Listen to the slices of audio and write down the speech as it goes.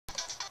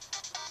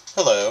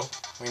Hello,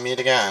 we meet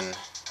again.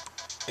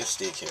 It's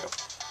DQ.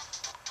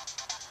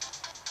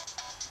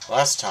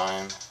 Last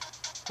time,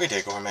 we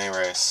did Gourmet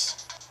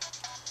Race.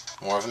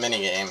 More of a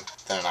minigame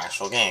than an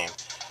actual game.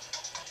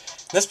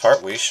 In this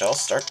part, we shall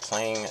start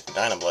playing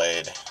Dyna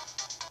Blade.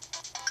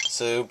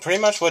 So, pretty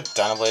much what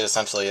Dyna Blade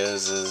essentially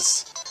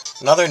is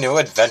another new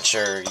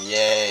adventure.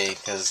 Yay,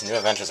 because new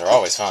adventures are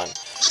always fun.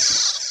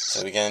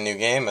 So we get a new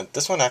game, but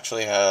this one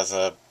actually has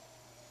a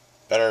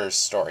better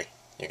story,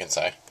 you can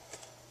say.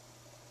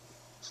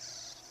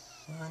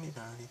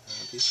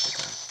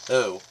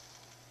 Oh.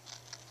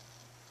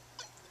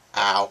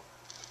 Ow.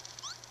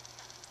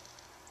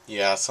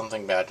 Yeah,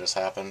 something bad just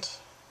happened.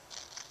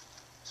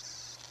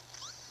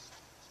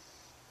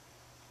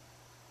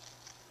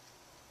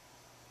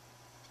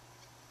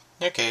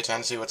 Okay,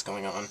 time to see what's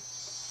going on.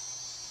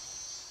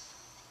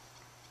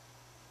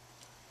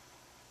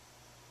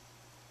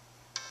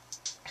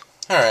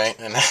 Alright,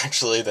 and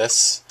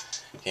this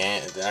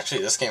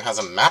game has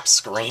a map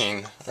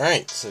screen.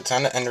 Alright, so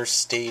time to enter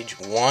stage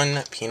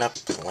 1,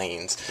 Peanut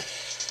Plains.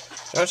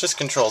 So it just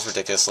controls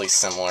ridiculously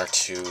similar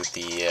to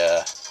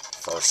the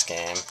first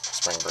game,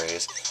 Spring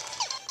Breeze.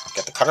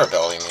 Get the cutter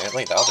ability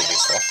immediately, that'll be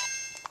useful.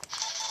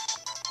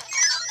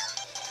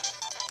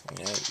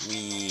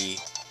 We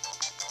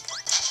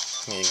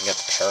can get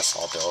the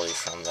parasol ability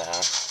from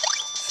that.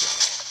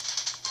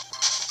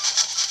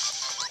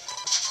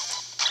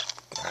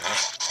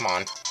 Come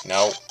on.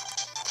 No.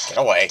 Get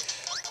away.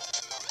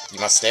 You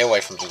must stay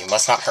away from me. You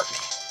must not hurt me.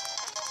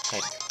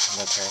 Wait,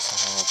 the parasol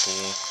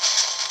ability.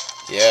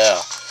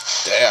 Yeah.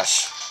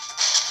 Dash.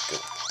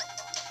 Good.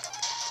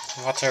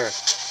 Water.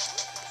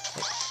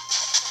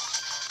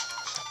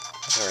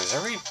 Is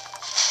every... I'm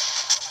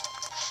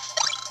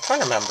trying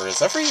to remember.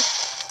 Is every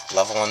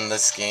level in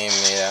this game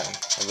made,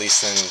 at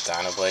least in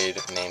Dyna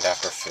Blade, named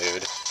after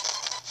food?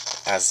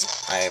 As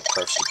I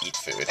approach to eat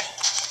food.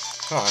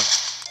 Come on.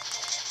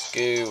 Let's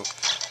go.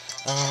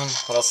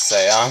 What else to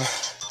say?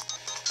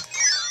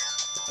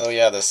 Oh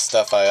yeah, the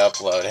stuff I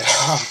uploaded.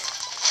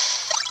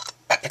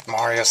 Epic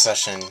Mario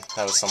session.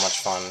 That was so much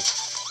fun.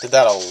 Did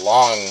that a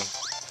long...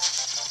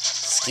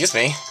 Excuse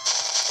me.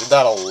 Did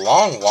that a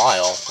long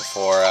while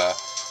before,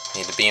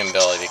 need the beam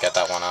ability to get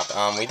that one up.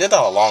 We did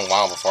that a long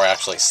while before I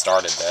actually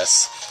started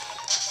this.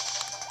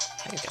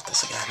 How do you get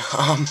this again?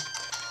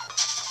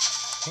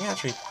 I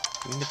actually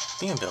need the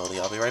beam ability.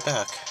 I'll be right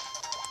back.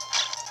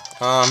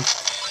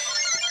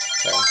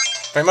 There.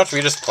 Pretty much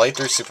we just played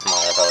through Super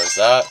Mario Bros.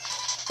 That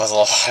was a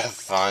lot of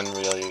fun,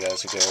 really, you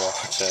guys who go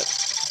watch it,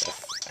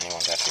 if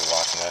anyone's actually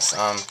watching this.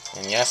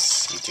 And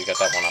yes, you do get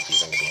that one up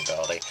using the beam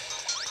ability.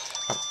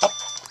 Up.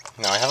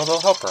 Now I have a little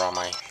helper on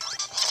my...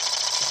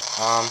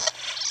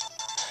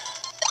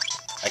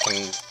 I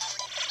can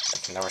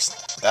never...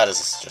 That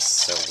is just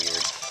so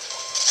weird.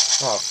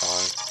 A lot of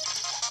fun.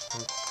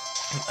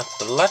 Up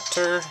the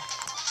letter...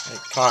 Hey,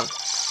 come on.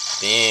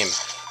 Beam.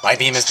 My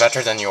beam is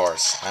better than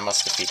yours. I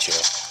must defeat you.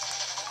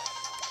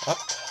 Up.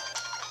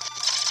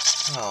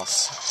 What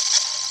else?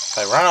 If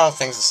I run out of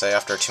things to say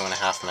after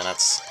 2.5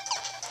 minutes,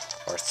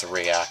 or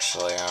 3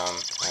 actually,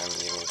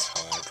 and you can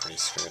tell I'm pretty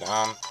screwed.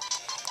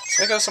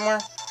 Should I go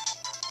somewhere?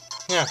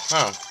 Yeah,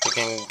 you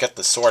can get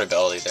the sword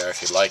ability there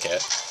if you'd like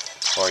it,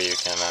 or you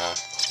can,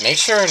 make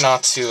sure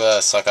not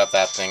to, suck up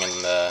that thing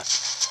in the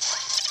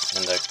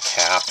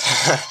cap.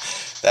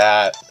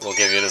 That will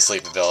give you the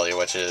sleep ability,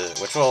 which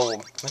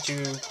will let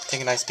you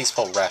take a nice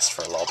peaceful rest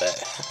for a little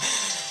bit.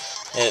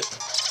 It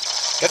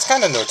gets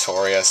kind of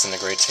notorious in the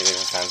Great City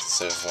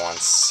Offensive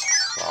once.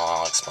 Well,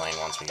 I'll explain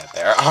once we get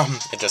there.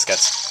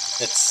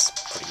 It's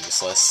pretty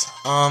useless.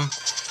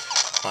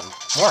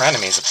 More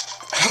enemies.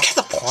 I don't get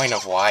the point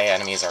of why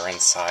enemies are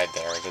inside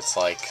there. It's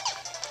like,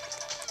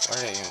 what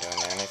are they even doing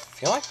there? And I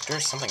feel like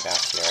there's something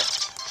back here I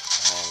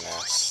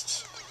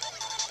missed.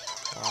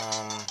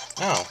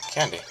 No,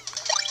 candy.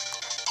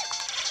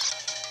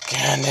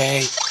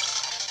 Candy!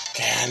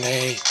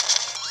 Candy!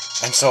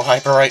 I'm so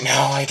hyper right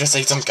now, I just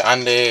ate some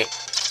candy!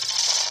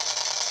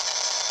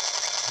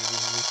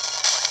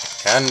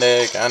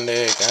 Candy,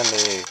 candy,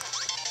 candy!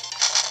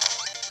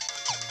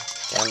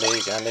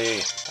 Candy,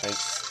 candy! I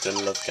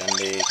still love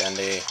candy,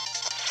 candy!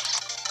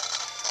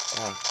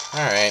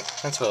 Alright,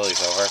 that's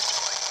Willie's over.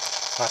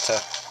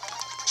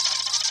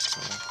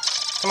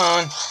 Come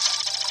on!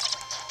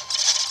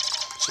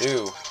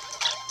 Chew!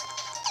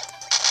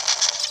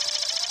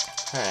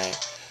 Alright.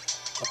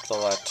 Up the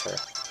letter.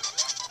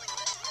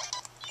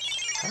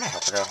 Where'd my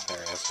helper go?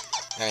 There it is.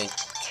 And he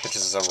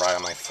catches a ride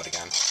on my foot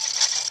again.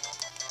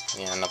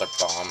 Yeah, another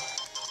bomb.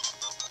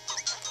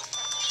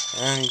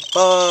 And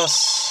bus!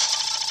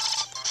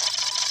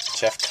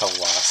 Jeff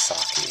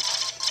Kawasaki.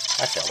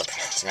 I failed at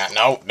pronouncing that.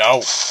 No,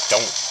 no,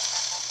 don't.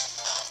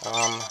 I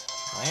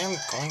am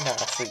going to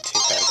actually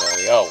take that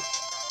ability. Oh,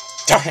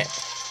 darn it!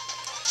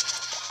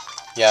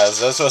 Yeah, this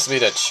was supposed to be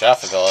the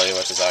chef ability,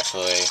 which is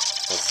actually...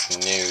 was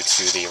new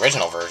to the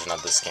original version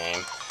of this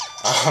game.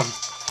 I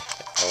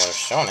would have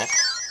shown it.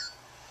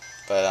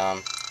 But,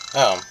 I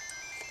would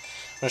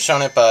have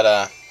shown it,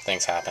 but,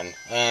 things happen.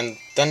 And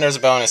then there's a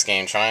bonus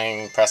game. Try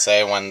and press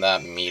A when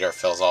that meter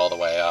fills all the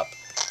way up.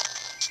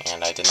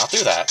 And I did not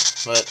do that.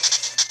 But,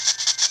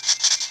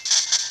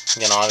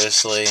 again,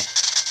 obviously,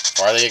 the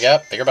farther you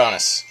get, bigger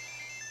bonus.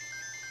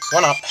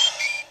 1 up.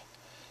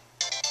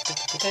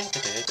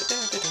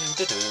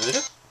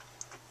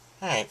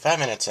 Alright, 5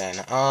 minutes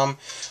in.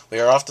 We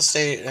are off the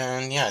stage,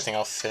 and yeah, I think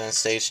I'll finish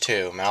stage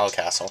 2, Mallow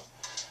Castle.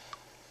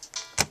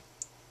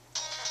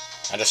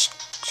 I just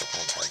shook my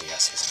entire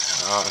DS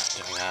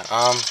using doing that.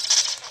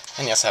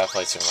 And yes, I have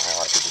played Super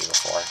Mario RPG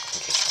before, in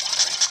case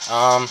you're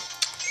wondering.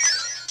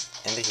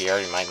 Into here,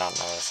 you might not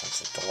notice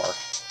it's a door.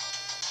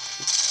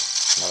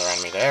 Another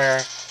enemy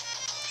there.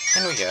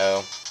 In we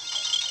go.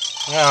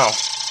 No.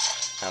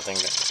 Nothing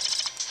that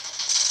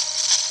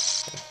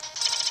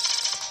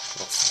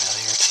looks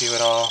familiar to you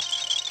at all.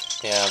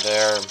 Yeah,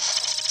 they're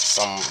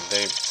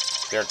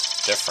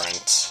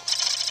different.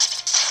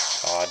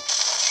 Odd.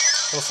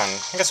 I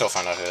guess we'll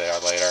find out who they are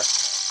later.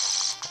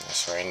 I'm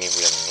sorry, I really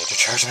need to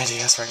charge my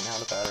DS right now.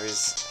 The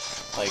battery's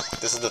like,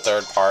 this is the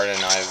 3rd part,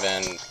 and I've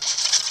been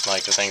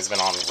like, the thing's been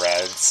on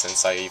red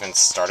since I even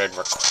started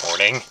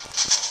recording.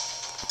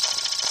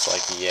 It's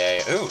like,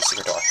 yay. Ooh,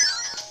 secret door.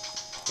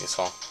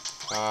 Useful.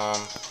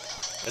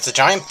 It's a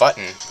giant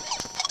button.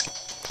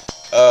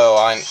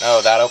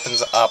 Oh, that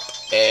opens up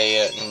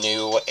a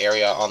new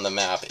area on the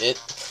map. It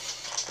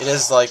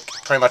is like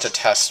pretty much a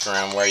test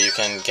room where you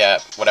can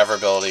get whatever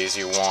abilities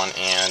you want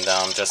and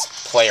just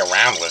play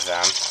around with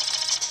them.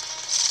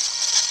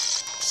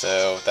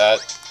 So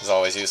that is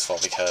always useful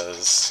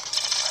because,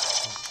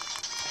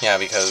 yeah,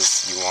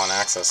 because you want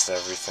access to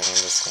everything in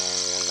this game,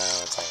 even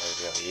though it's always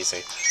really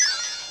easy.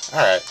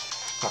 Alright.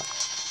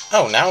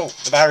 Oh, now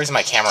the batteries in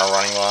my camera are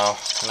running low,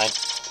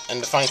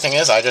 and the funny thing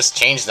is, I just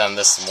changed them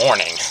this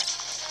morning.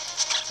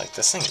 Like,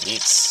 this thing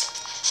eats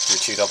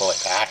through 2 AA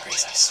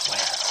batteries, I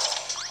swear.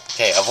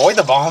 Okay, avoid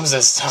the bombs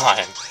this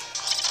time.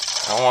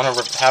 I don't want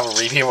to have a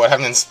repeat of what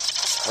happened in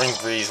Spring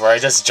Breeze, where I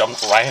just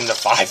jumped right into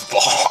 5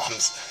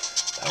 bombs.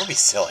 That would be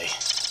silly.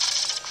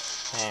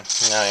 Hey,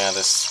 no, yeah,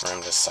 this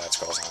room just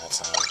side-scrolls on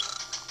its own.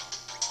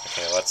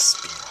 Okay, let's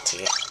be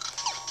naughty.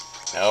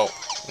 No.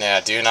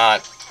 Yeah, do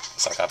not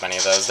suck up any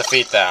of those.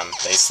 Defeat them.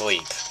 They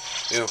sleep.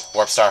 Ooh,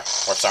 Warp Star.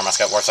 Warp Star, must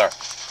get Warp Star.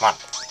 Come on.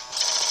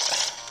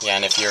 Yeah,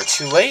 and if you're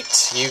too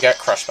late, you get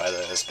crushed by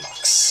those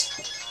blocks.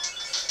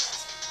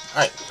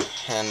 Alright,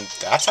 and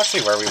that's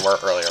actually where we were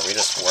earlier. We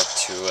just warped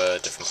to a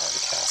different part of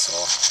the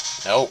castle.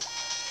 Nope.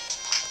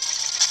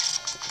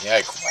 Yeah,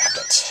 I grabbed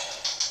it.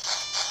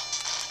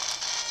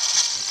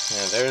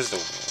 Yeah, there's the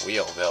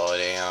wheel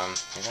ability. Maybe I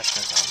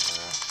should have done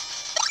that.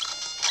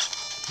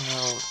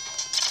 No,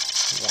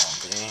 won't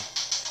be.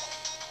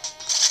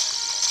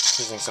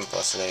 Using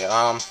simplicity. I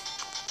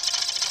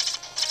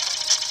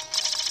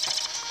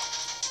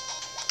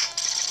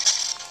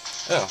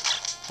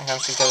think I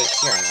should get it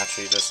here and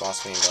actually just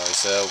lost me ability.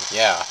 So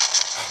yeah.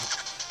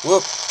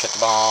 Whoop! Get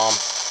the bomb.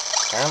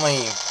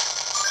 Apparently,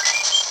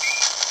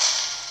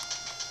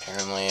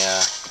 Kirby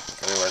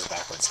wears a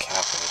backwards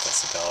cap with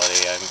this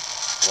ability.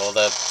 Will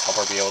the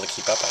helper be able to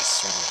keep up? I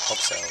certainly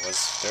hope so.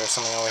 Was there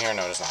something over here?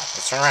 No, there's not.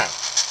 Let's turn around.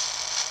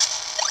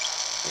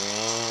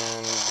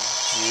 And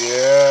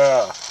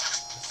yeah.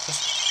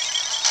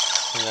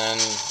 And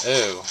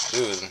then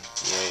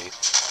yay.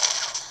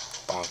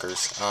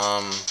 Bonkers.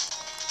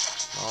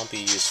 I'll be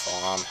useful.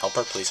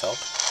 Helper, please help.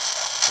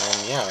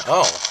 And yeah,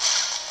 oh.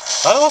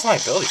 Thought I lost my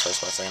ability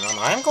first by saying,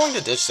 I'm going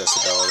to ditch this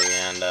ability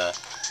and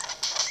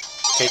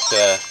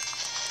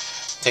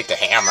take the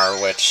hammer,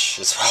 which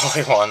is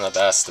probably one of the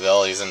best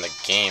abilities in the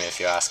game, if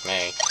you ask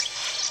me.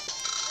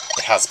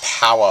 It has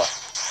power.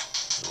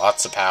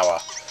 Lots of power.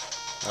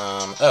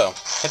 Hit the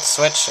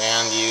switch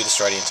and you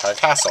destroy the entire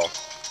castle,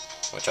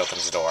 which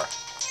opens the door.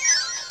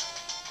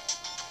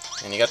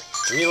 And you get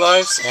 3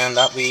 lives, and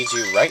that leads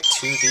you right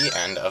to the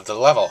end of the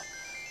level.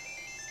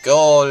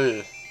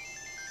 Goal!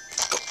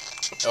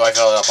 Oh, I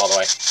filled it up all the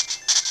way.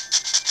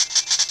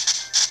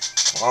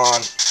 Come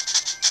on.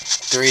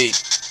 3,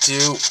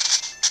 2,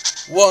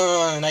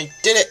 1. I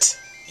did it!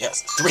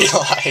 Yes, 3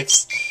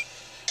 lives.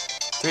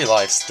 3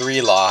 lives.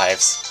 3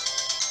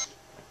 lives.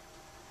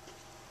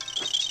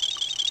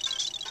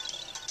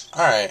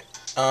 Alright.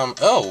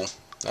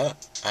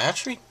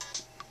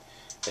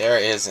 There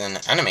is an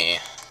enemy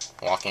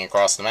walking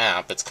across the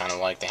map. It's kind of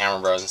like the Hammer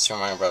Bros. And Super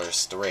Mario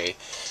Bros. 3.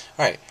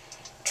 Alright.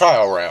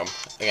 Trial room.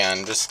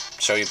 Again,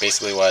 just show you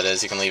basically what it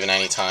is. You can leave at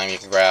any time. You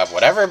can grab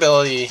whatever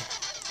ability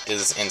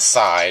is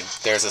inside.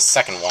 There's a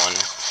second one.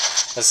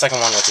 The second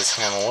one, which is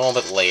him a little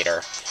bit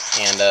later.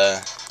 And,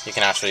 you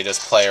can actually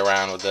just play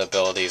around with the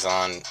abilities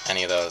on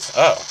any of those.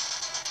 Oh.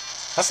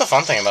 That's the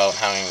fun thing about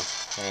having...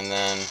 And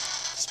then,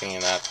 speaking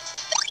of that,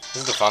 this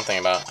is the fun thing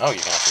about... Oh, you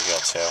can actually heal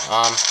too.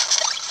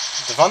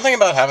 The fun thing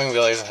about having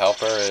wheel as a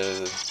helper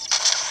is...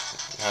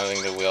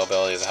 Having the wheel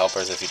ability as a helper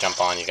is if you jump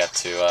on, you get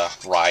to,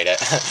 ride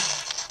it.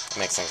 It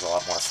makes things a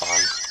lot more fun.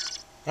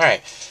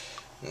 Alright.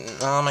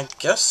 I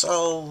guess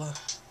I'll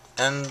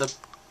end the...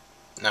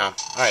 No.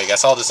 Alright, I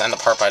guess I'll just end the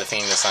part by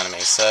defeating this enemy.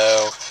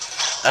 So...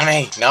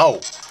 Enemy!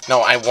 No!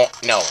 No, I won't...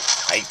 No.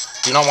 I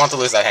do not want to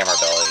lose that hammer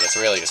ability. It's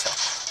really useful.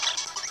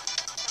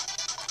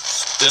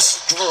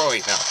 Destroy!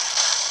 No.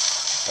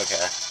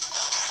 Okay.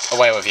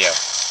 Away with you.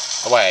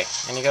 Away.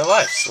 And you get a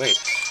life. Sweet.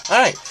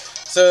 Alright,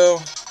 so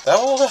that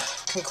will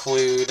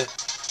conclude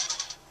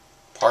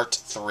part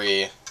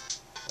 3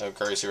 of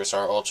Kirby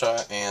Superstar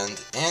Ultra, and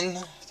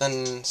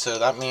so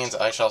that means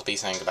I shall be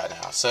saying goodbye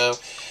now. So,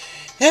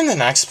 in the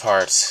next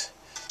part,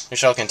 we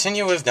shall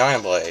continue with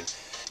Dyna Blade,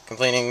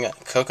 completing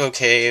Cocoa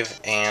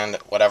Cave and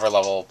whatever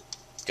level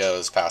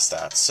goes past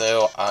that.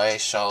 So, I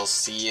shall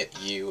see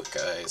you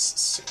guys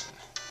soon.